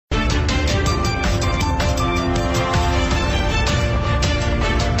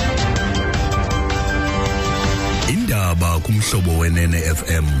Umhlobo Wenene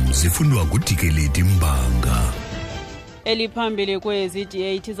FM zifundwa nguDikeledi Mbanga. Eliphambili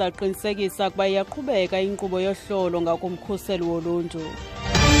kwezi-DA izaqinisekisa kuba iyaqhubeka inkqubo yohlolo ngakumkhuseli woluntu.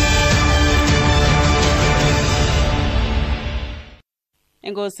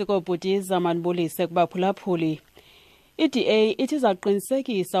 Enkosi kobhutiza manibulise kubaphulaphuli. I-DA ithi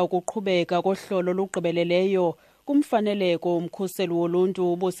izaqinisekisa ukuqhubeka kohlolo olugqibeleleyo kumfaneleko umkhuseli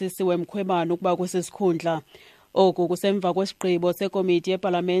woluntu uBusisiwe Mkhwebane ukuba kwesisikhundla. Oku kusemva kwesigqibo sekomiti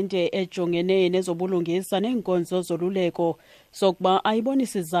yepalamente ejongene nezobulungisa neenkonzo zoluleko sokuba ayiboni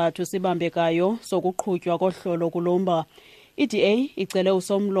sizathu sibambekayo sokuqhutywa kohlolo kulomba. I-DA icele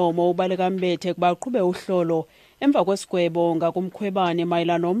usomlomo ubaleka Mbethe kuba aqhube uhlolo emva kwesigwebo ngakumkhwebane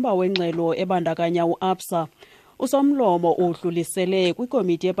mayela nomba wengxelo ebandakanya uAbsa. Usomlomo udlulisele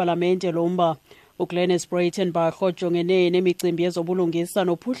kwikomiti yepalamente lomba. uGlenys Breytenbach ojongene nemicimbi yezobulungisa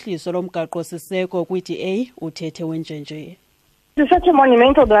nophuhliso lomgaqo-siseko kwi-DA uthethe wenjenje. It's such a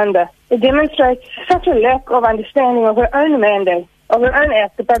monumental blunder. It demonstrates such a lack of understanding of her own mandate, of her own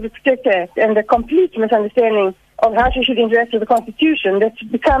act, the Public Protector Act, and a complete misunderstanding of how she should interact with the Constitution that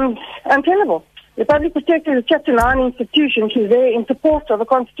becomes untenable. The Public Protector is a Chapter 9 institution. She's there in support of a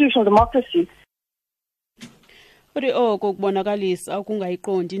constitutional democracy. Uri oko kubonakalisa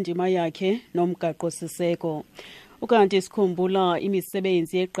ukungayiqondi indima yakhe nomgaqo-siseko. Ukanti sikhumbula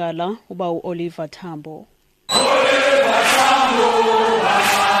imisebenzi yeqala uba uOliver Tambo.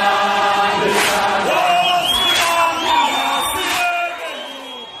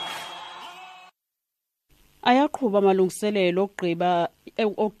 Ayaqhuba amalungiselelo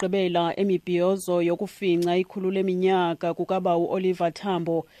okugqibela emibhiyozo yokufinca ikhulu leminyaka kukaba uOliver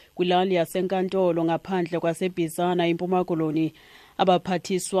Tambo kwilali yasenkantolo ngaphandle kwasebhizana eMpuma Koloni.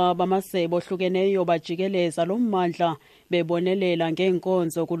 Abaphathiswa bamasebe ohlukeneyo bajikeleza lo mmandla bebonelela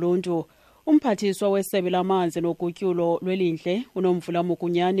ngeenkonzo kuluntu. Umphathiswa wesebe lamanzi nogutyulo lwelindle uNomvula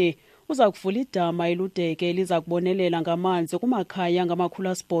Mukunyane uza kuvula idama eludeke eliza kubonelela ngamanzi kumakhaya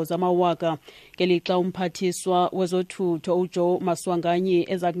ngama800,000 ngelixa umphathiswa wezothutho uJoe Maswanganyi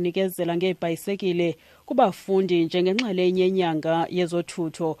eza kunikezela ngeebhayisekile kubafundi njengenxalenye yenyanga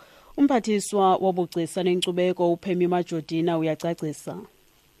yezothutho. Umphathiswa wobugcisa nenkcubeko uPhemi Majodina uyacacisa.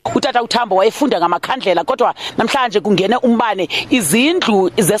 Utata uTambo wayefunda ngamakhandlela kodwa namhlanje kungene umbane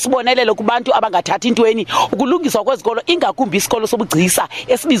izindlu zesibonelelo kubantu abangathathi intweni ukulungiswa kwezikolo ingakumbi isikolo sobugcisa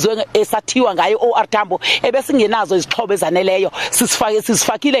esibizwe esathiwa ngayo OR Tambo ebesingenazo izixhobo ezaneleyo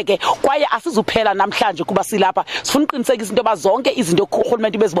sisifakile ke kwaye asizuphela namhlanje kuba silapha sifuna uqinisekisa into bazonke izinto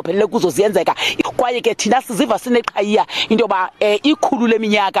urhulumente bezibophelele kuzo ziyenzeka kwaye ke thina siziva sineqhayiya into ba ikhulu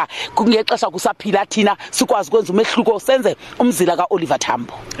leminyaka kungexesha kusaphila thina sikwazi ukwenza umehluko senze umzila kaOliver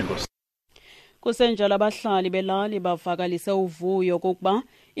Tambo. Kusenjalo abahlali belali bavakalise uvuyo kokuba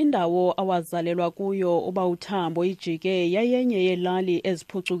indawo awazalelwa kuyo uba uTambo ijike yayenye yelali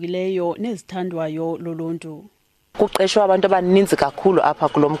eziphucukileyo nezithandwayo loluntu. Kuqeshwa abantu abaninzi kakhulu apha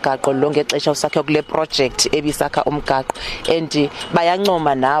kulomgaqo lo ngexesha usakhe kule project ebisakha umgaqo and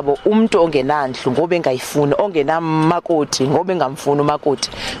bayancoma nabo umuntu ongenandlu ngobe engayifuni ongenamakoti ngobe engamfuni umakoti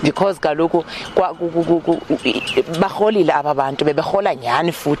because kaloku baholile ababantu bebehola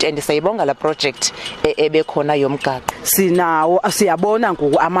nyani futhi and sayibonga la project ebekhona yomgaqo. Sinawo siyabona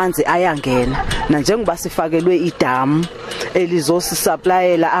ngoku amanzi ayangena nanjengoba sifakelwe idam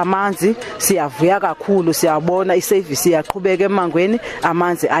elizosisupplyela amanzi siyavuya kakhulu siyabona iservice iyaqhubeka emangweni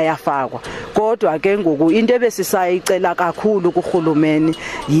amanzi ayafakwa kodwa ke ngoku into ebesisayicela kakhulu kuRhulumeni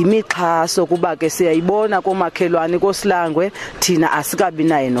yimixhaso kuba ke siyayibona komakhelwane kosilangwe thina asikabi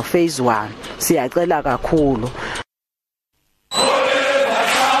naye no phase 1 siyacela kakhulu.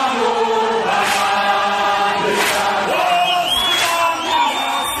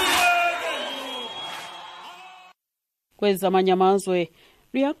 Kwezamanye amazwe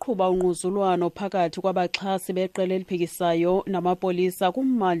luyaqhuba ungquzulwano phakathi kwabaxhasi beqela eliphikisayo namapolisa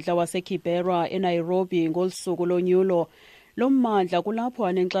kummandla waseKibera eNairobi ngolusuku lonyulo. Lo mmandla kulapho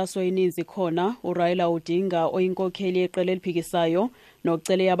anenkxaso eninzi khona uRaila Odinga oyinkokheli yeqela eliphikisayo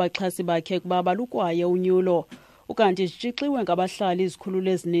nokucele abaxhasi bakhe kuba balukwaye unyulo. Ukanti zijixiwe ngabahlali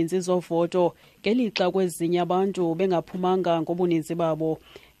izikhululo ezininzi zovoto ngelixa kwezinye abantu bengaphumanga ngobuninzi babo.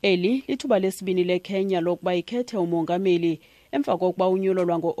 Eli lithuba lesibini leKenya lokuba ikhethe umongameli emva kokuba unyulo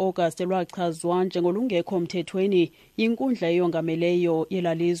lwango-August lwachazwa njengolungekho mthethweni yinkundla eyongameleyo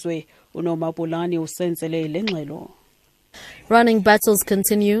yelalizwe. uNomabulani usenzele le ngxelo. Running battles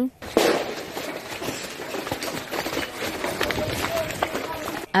continue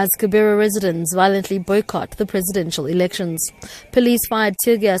as Kibera residents violently boycott the presidential elections. Police fired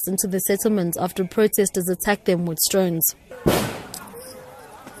tear gas into the settlement after protesters attacked them with stones.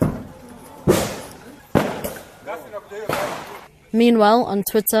 Meanwhile, on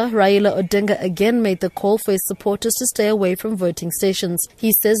Twitter, Raila Odinga again made the call for his supporters to stay away from voting stations.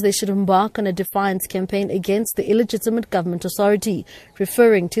 He says they should embark on a defiance campaign against the illegitimate government authority,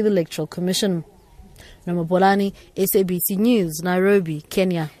 referring to the Electoral Commission. Namabolani, SABC News, Nairobi,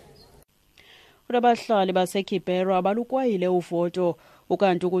 Kenya. Abahlali baseKibera balukwayile uvoto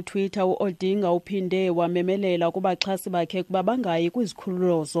ukanti kuTwitter uOdinga uphinde wamemelela kubaxhasi bakhe kuba bangayi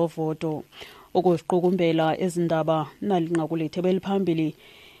kwizikhululo zovoto. Ukuziqukumbela ezindaba nalinqakulethe beliphambili.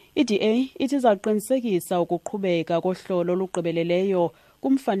 iDA ithi izaqinisekisa ukuqhubeka kohlolo olugqibeleleyo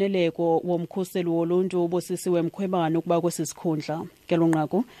kumfaneleko womkhuseli woluntu ubusisiwe Mkhwebane ukuba kwesisikhundla.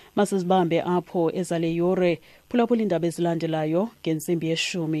 Ngelonqaku masizibambe apho ezale yure phulaphula indaba ezilandelayo ngentsimbi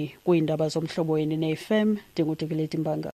ye-10 kwiindaba zomhlobo wenene FM ndinguDikeleti Mbanga.